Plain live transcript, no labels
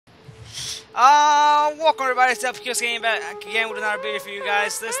Welcome everybody to Epic Game back again with another video for you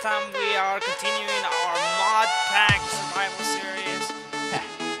guys. This time we are continuing our MadPack survival series.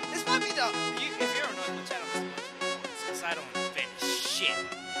 This might be the if you're annoyed with channel, it's because I don't finish shit.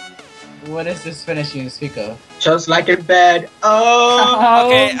 What is this finishing speak of? Just like in bed. Oh.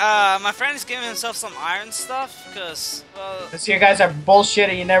 Okay, my friend is giving himself some iron stuff because So you guys are bullshit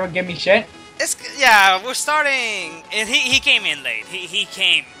and you never give me shit? Yeah, we're starting and he came in late. He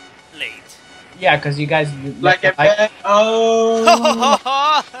came late. Yeah, because you guys Like in bed. Oh.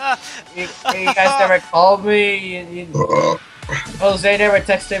 you guys never called me. Jose never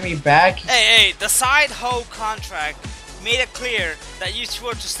texted me back. Hey, the side hoe contract made it clear that you two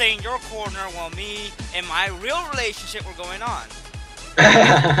were to stay in your corner while me and my real relationship were going on.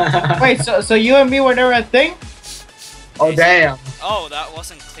 Wait, so you and me were never a thing? Oh damn. Oh, that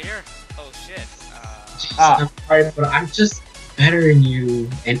wasn't clear? Oh shit. I'm sorry, but I'm just better than you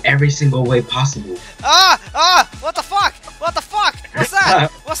in every single way possible. What the fuck? What the fuck? What's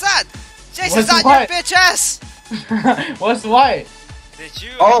that? What's that? Jason's What's not what? your bitch ass! What's what? Did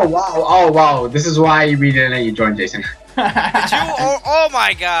you? Oh wow. This is why you read it and you joined Jason. Did you? Oh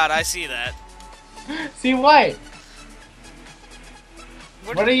my god, I see that. See what?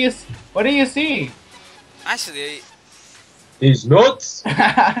 What do you see? Actually, These nuts.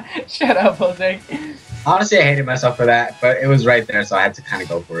 Shut up, Jose. Honestly, I hated myself for that, but it was right there, so I had to kind of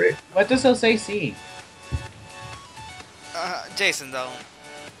go for it. What does Jose see? Jason though.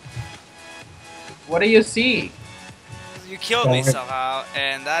 What do you see? You killed me somehow,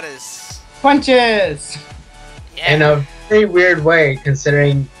 and that is... Punches! Yeah. In a very weird way,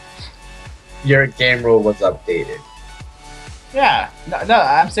 considering your game rule was updated. Yeah, no,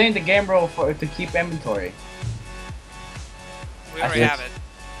 I'm saying the game rule to keep inventory. We already have it.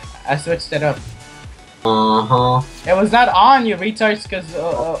 I switched it up. Uh-huh. It was not on, you retards, because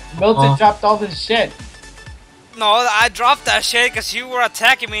Milton dropped all this shit. No, I dropped that shit because you were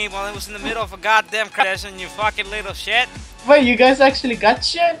attacking me while I was in the middle of a goddamn crash and you fucking little shit. Wait, you guys actually got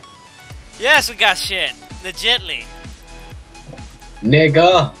shit? Yes, we got shit. Legitly.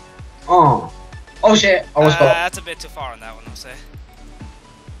 Nigga. Oh shit. Almost fell. That's a bit too far on that one, I'll say.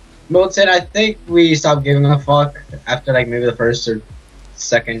 Milton, I think we stopped giving a fuck after like maybe the first or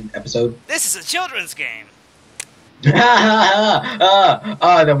second episode. This is a children's game. Then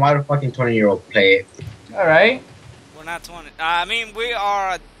why the fucking 20-year-old play it? Alright. We're not 20. I mean, we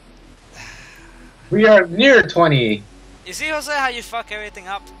are... We are near 20. You see, Jose, how you fuck everything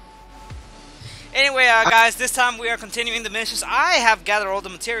up? Anyway, guys, this time we are continuing the missions. I have gathered all the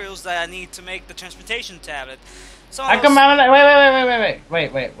materials that I need to make the transportation tablet. So I come out.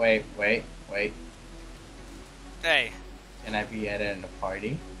 Wait. Hey. Can I be added in the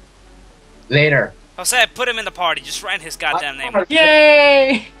party? Later. Jose, put him in the party. Just write his goddamn name.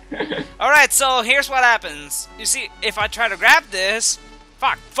 Yay! Alright, so here's what happens. You see, if I try to grab this...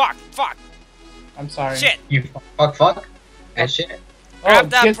 Fuck. I'm sorry. Shit. You fuck, and shit. Grab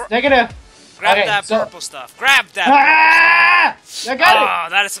that negative. Grab Okay, that so- purple stuff. Grab that. Ah! I got it! Oh,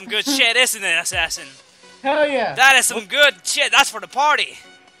 that is some good shit, isn't it, assassin? Hell yeah! That is some good shit. That's for the party.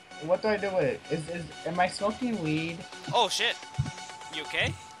 What do I do with it? Am I smoking weed? Oh shit. You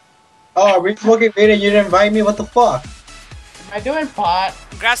okay? Oh, are we smoking weed and you didn't invite me? What the fuck? Am I doing pot?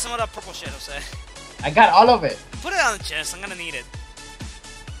 Grab some of that purple shit, Jose. I got all of it. Put it on the chest. I'm gonna need it.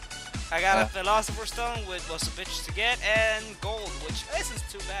 I got a philosopher's stone, which was a bitch to get, and gold, which isn't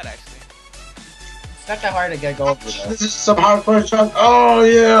too bad actually. It's not that hard to get gold with This is some hardcore stuff. Oh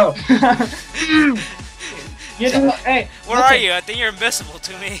yeah. You know, hey, Where are you? I think you're invisible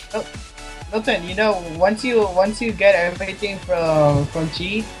to me. Milton, you know, once you get everything from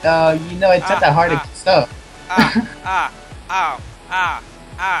cheat, you know it's not that hard to get stuff.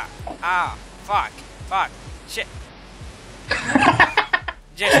 Fuck, shit.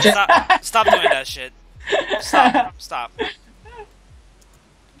 Jason, stop doing that shit. Stop.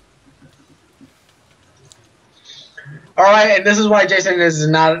 Alright, and this is why Jason is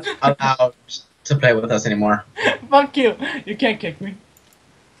not allowed to play with us anymore. Fuck you! You can't kick me.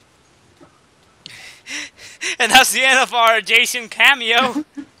 And that's the end of our Jason cameo.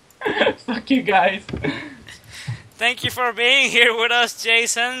 Fuck you guys. Thank you for being here with us,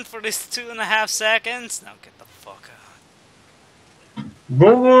 Jason, for this 2.5 seconds. Now get the fuck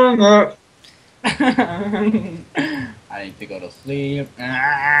out. I need to go to sleep.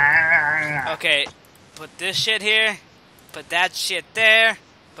 Okay, put this shit here. Put that shit there.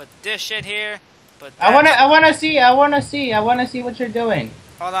 Put this shit here. Put that I wanna see what you're doing.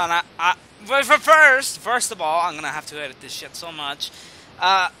 Hold on, but first of all, I'm gonna have to edit this shit so much.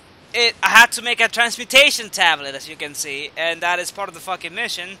 I had to make a transmutation tablet, as you can see, and that is part of the fucking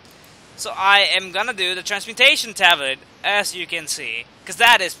mission. So I am gonna do the transmutation tablet, as you can see, because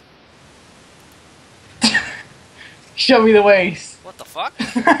that is. Show me the ways. What the fuck?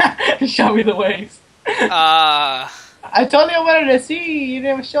 Show me the ways. I told you I wanted to see. You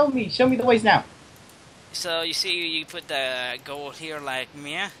never showed me. Show me the ways now. So you see, you put the gold here like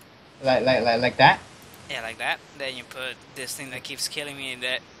me. Like that. Yeah, like that. Then you put this thing that keeps killing me in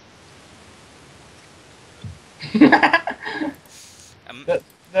that.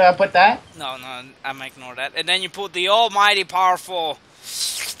 Did I put that? No, I'm gonna ignore that. And then you put the almighty powerful.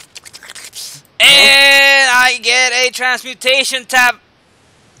 And I get a transmutation tab.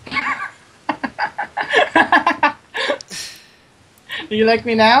 Do you like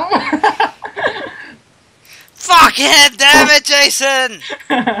me now? Fuckhead, damn it, Jason!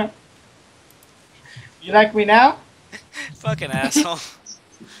 You like me now? Fucking asshole.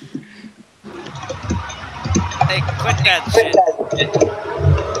 Hey, quit that shit.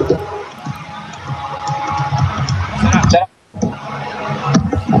 Shut up.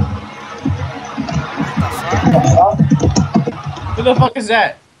 Who the fuck is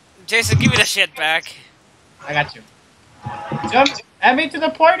that? Jason, give me the shit back. I got you. Jump! Add me to the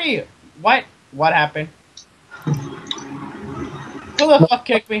party! What? What happened? Who the fuck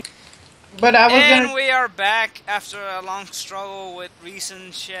kicked me? But I was And we are back after a long struggle with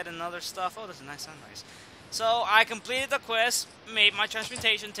recent shit and other stuff. Oh, there's a nice sunrise. So I completed the quest, made my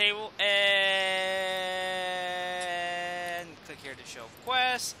transmutation table, and click here to show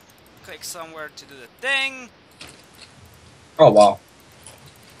quest. Click somewhere to do the thing. Oh wow.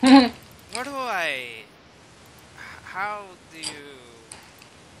 Where do I? How do you?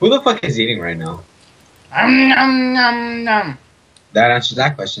 Who the fuck is eating right now? Nom, nom, nom. That answers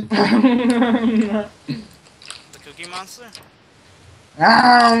that question. The Cookie Monster?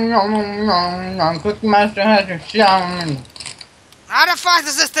 Cookie Monster has a shaman. How the fuck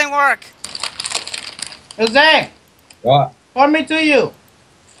does this thing work? Jose, What? pour me to you.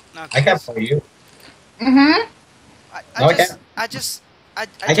 Okay. I can't for you. Mm-hmm. No, I can't. I just. I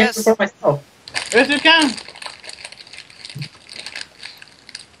can't for myself. Yes, you can.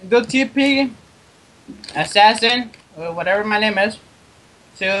 Do TP, Assassin, or whatever my name is,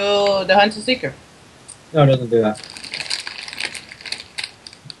 to the Hunter Seeker. No, it doesn't do that.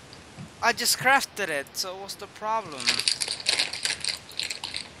 I just crafted it, so what's the problem?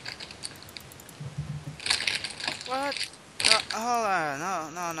 What? Hold on,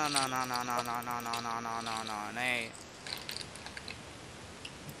 no, Nate.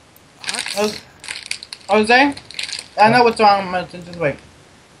 What? Jose, I know what's wrong. Just wait.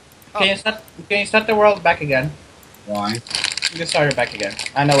 Can you start the world back again? Why? You can start it back again.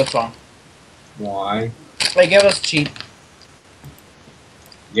 I know what's wrong. Why? Wait, give us cheat.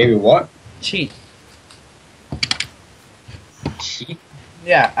 Gave you what? Cheat. Cheat?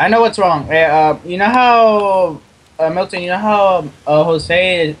 Yeah, I know what's wrong. You know how Milton? You know how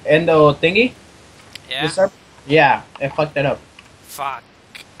Jose Endo thingy? Yeah. Yeah, it fucked it up. Fuck.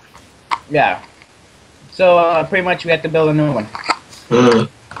 Yeah. So pretty much we have to build a new one.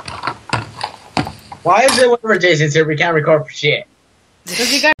 Why is it whenever Jason's here we can't record for shit?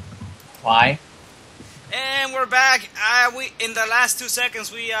 Because you guys. Why? And we're back. We in the last 2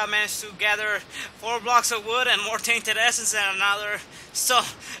 seconds we managed to gather 4 blocks of wood and more tainted essence and another. So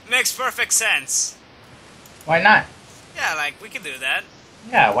makes perfect sense. Why not? Yeah, like we could do that.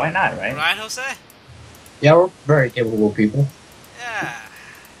 Yeah, why not, right? Right, Jose? Yeah, we're very capable people. Yeah.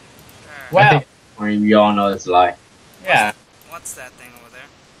 Sure. Well, We all know it's a lie. yeah. What's that thing over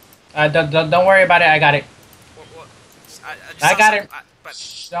there? Don't worry about it. I got it. What? I got it. But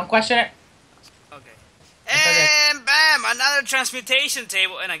Shh, don't question it. okay. And bam! Another transmutation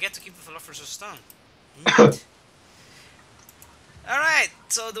table, and I get to keep the Philosopher's Stone. Neat. Alright,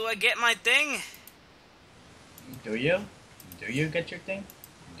 so do I get my thing? Do you? Do you get your thing?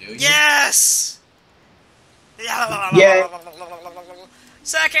 Do you? Yes! Yeah.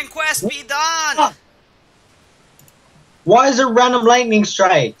 Second quest be done! Why is there random lightning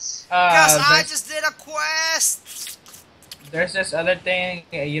strikes? Because I just did a quest! There's this other thing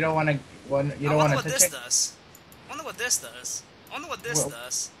you don't want to. You don't I want wonder to what touch this it. does. I wonder what this does. I wonder what this Well-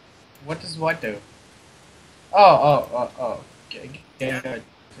 does. What does what do? Oh. Give it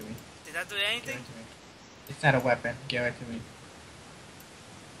to me. Did that do Give it anything? to me. It's not a weapon. Give it to me.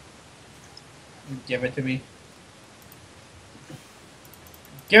 Give it to me.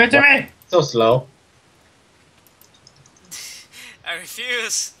 Give it to me! So slow. I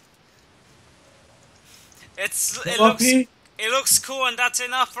refuse. It Floppy? looks cool and that's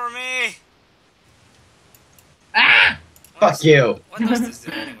enough for me. Ah! Fuck you. What does this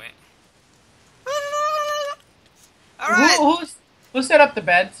do anyway? Alright. Who set up the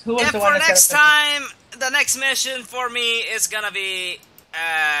beds? Who was And the one for that next set up time, the next mission for me is gonna be.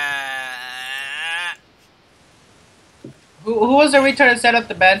 Who was the retard that set up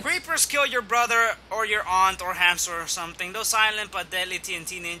the beds? Creepers kill your brother or your aunt or hamster or something. Those silent but deadly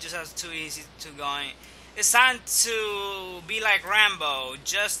TNT ninjas are too easy to going. It's time to be like Rambo,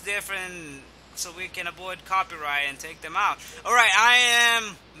 just different, so we can avoid copyright and take them out. All right, I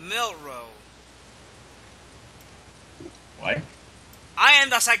am Milrow. What? I am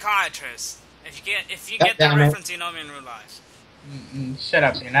the psychiatrist. If you get that reference, you know me in real life. Shut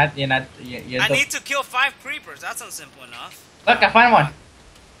up! You're not. I need to kill 5 creepers. That sounds simple enough. Look, I found one.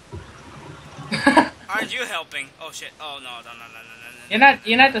 Aren't you helping? Oh shit! Oh no!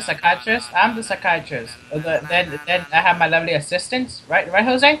 You're not the psychiatrist. I'm the psychiatrist. Then I have my lovely assistants, right,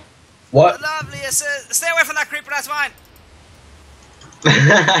 Jose? What? Lovely assist. Stay away from that creeper. That's mine.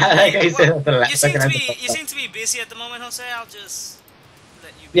 Like I said at the You last seem second. you seem to be busy at the moment, Jose. I'll just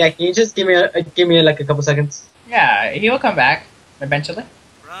let you be. Yeah, can you just give me like a couple seconds? Yeah, he will come back eventually.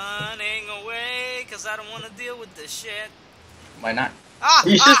 Running away, cause I don't want to deal with this shit. Why not? Let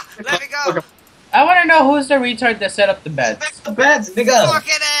me go. I want to know who's the retard that set up the beds. Fix the beds, nigga.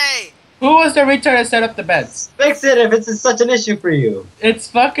 Fucking A. Who was the retard that set up the beds? Fix it if it's such an issue for you. It's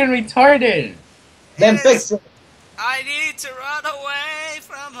fucking retarded. Then fix it. I need to run away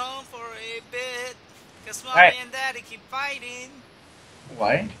from home for a bit, cause mommy Alright. and daddy keep fighting.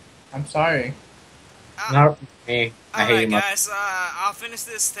 What? I'm sorry. Not me. I hate Alright, you. guys, I'll finish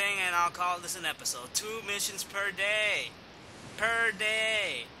this thing and I'll call this an episode. 2 missions per day. Per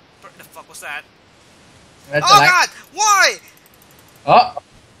day. The fuck was that? That's Oh god! Why? Oh.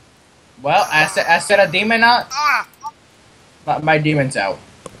 Well, I set a demon out. Ah! My demon's out.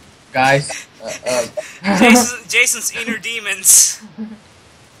 Guys. Jason's inner demons.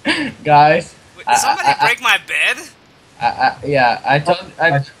 Guys. Wait, did somebody break my bed? Yeah, I told.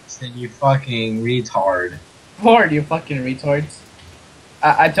 You fucking retard. Horde, you fucking retards.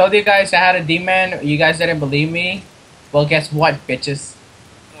 I told you guys I had a demon. You guys didn't believe me. Well, guess what, bitches?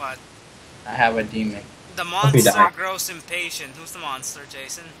 What? I have a demon. The monster grows impatient. Who's the monster,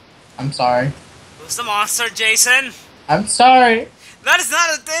 Jason? I'm sorry. Who's the monster, Jason? I'm sorry. That is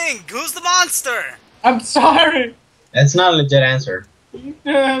not a thing. Who's the monster? I'm sorry. That's not a legit answer. You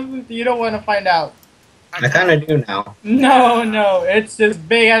don't want to find out. I kind of do now. No, it's this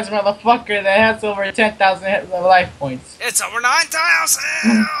big ass motherfucker that has over 10,000 life points. It's over 9,000.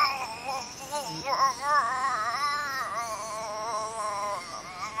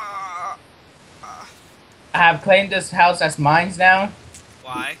 I have claimed this house as mine now.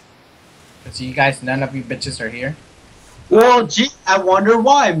 Why? Because you guys, none of you bitches are here. Well, gee, I wonder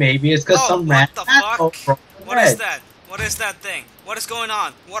why. Maybe it's because some what rat the asshole fuck? broke What is that? What is that thing? What is going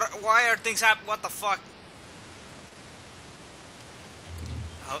on? Why are things happening? What the fuck?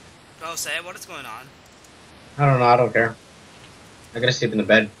 Jose, what is going on? I don't know. I don't care. I gotta sleep in the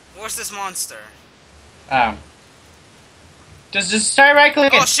bed. Where's this monster? Just start right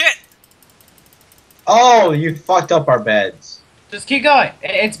clicking. Oh shit! Oh, you fucked up our beds. Just keep going.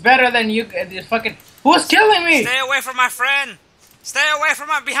 It's better than you fucking. Who's killing me? Stay away from my friend. Stay away from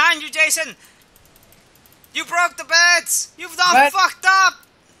my behind you, Jason. You broke the beds. You've done What? fucked up.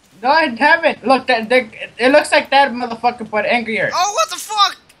 No, I haven't. Look, it looks like that motherfucker, but angrier. Oh, what the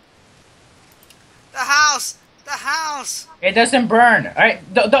fuck? The house. The house. It doesn't burn. All right,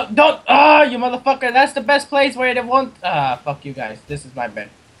 don't. Oh, you motherfucker! That's the best place where it won't. Fuck you guys. This is my bed.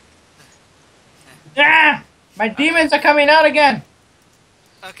 Yeah, my demons are coming out again.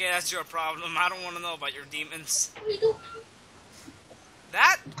 Okay, that's your problem. I don't want to know about your demons.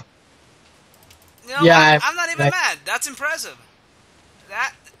 That? You know, Yeah, I'm not even mad. That's impressive.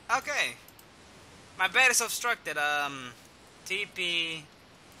 That, okay. My bed is obstructed. TP.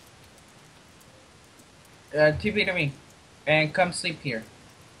 TP to me, and come sleep here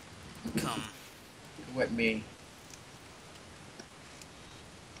Come. with me.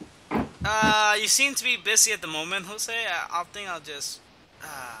 You seem to be busy at the moment, Jose. I think I'll just...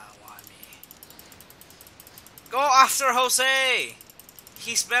 why me? Go after Jose!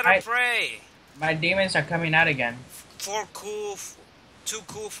 He's better prey. My demons are coming out again. Too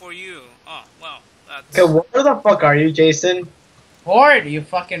cool for you. Oh, well, that's... Okay, where the fuck are you, Jason? Horde, you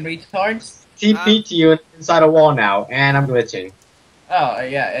fucking retards. TP to you inside a wall now, and I'm glitching. Oh,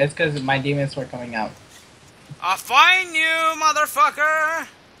 yeah, it's because my demons were coming out. I'll find you, motherfucker!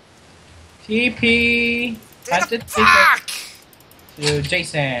 TP. Take the fuck! To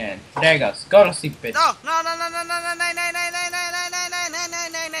Jason. There he goes. Go to sleep, bitch. No.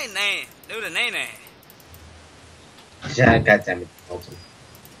 Do the nay. Yeah, goddamn it.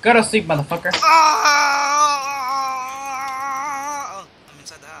 Go to sleep, motherfucker.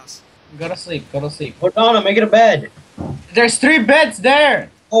 house. Go to sleep. Go to sleep. Hold on, I'm making a bed. There's 3 beds there.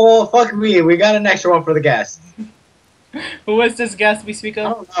 Oh, fuck me. We got an extra one for the guest. Who is this guest we speak I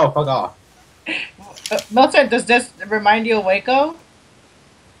of? don't know. Fuck off. Milton, does this remind you of Waco?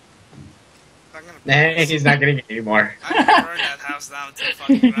 I'm gonna Nah, he's not getting it anymore. I'm gonna burn that house down to the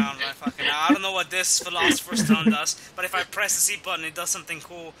fucking ground. Right fucking now. I don't know what this philosopher's stone does, but if I press the C button, it does something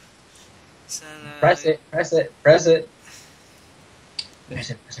cool. So, Press it. Press it. Press it. Press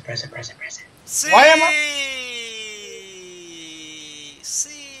it. Press it. Press it. Press it. Press it. C. Why am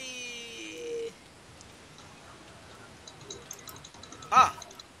C. Ah.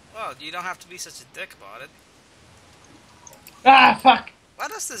 Well, you don't have to be such a dick about it. Ah, fuck. What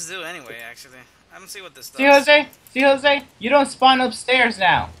does this do anyway, actually? I don't see what this does. See, Jose? See, Jose? You don't spawn upstairs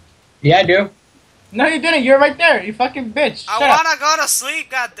now. Yeah, I do. No, you didn't. You're right there. You fucking bitch. I Shut up. wanna go to sleep,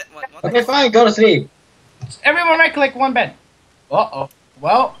 goddamn. What Okay, fine. Go to sleep. Everyone right click 1 bed. Uh-oh.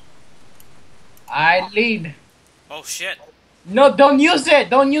 Well, I lead. Oh shit. No, don't use it.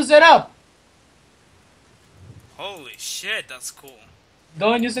 Don't use it up. Holy shit, that's cool.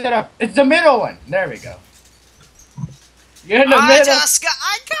 Don't use it up. It's the middle one. There we go. You're in the I middle.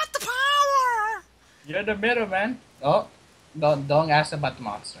 got the power! You're in the middle, man. Oh, don't ask about the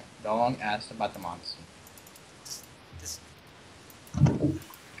monster. Don't ask about the monster. This... It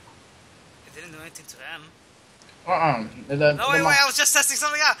didn't do anything to them. No, wait, I was just testing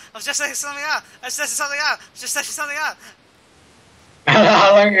something out. I was just testing something out.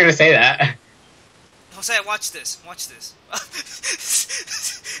 How long are you gonna say that? Jose, watch this. Watch this.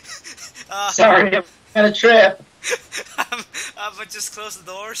 Sorry, I'm on a trip. But just close the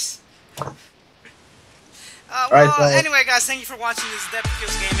doors. Alright, so anyway, guys, thank you for watching this Depth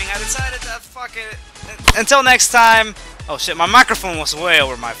Gaming. I decided that fuck it. Until next time. Oh shit, my microphone was way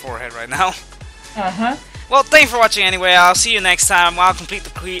over my forehead right now. Uh-huh. Well, thank you for watching anyway. I'll see you next time. I'll complete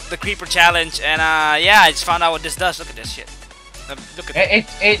the creeper challenge. And yeah, I just found out what this does. Look at this shit. Look at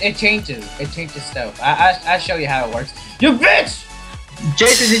It changes. It changes stuff. I'll show you how it works. You bitch!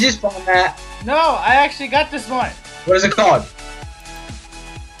 Jason, did you spawn that? No, I actually got this one. What is it called?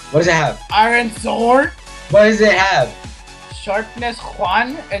 What does it have? Iron sword, What does it have? sharpness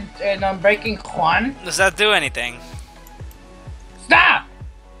Juan, and unbreaking Juan. Does that do anything? Stop!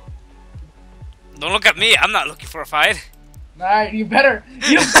 Don't look at me. I'm not looking for a fight. Alright, you better.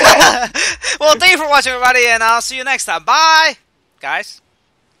 You better. Well, thank you for watching, everybody, and I'll see you next time. Bye, guys.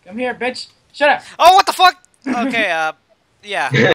 Come here, bitch. Shut up. Oh, what the fuck? Okay, yeah.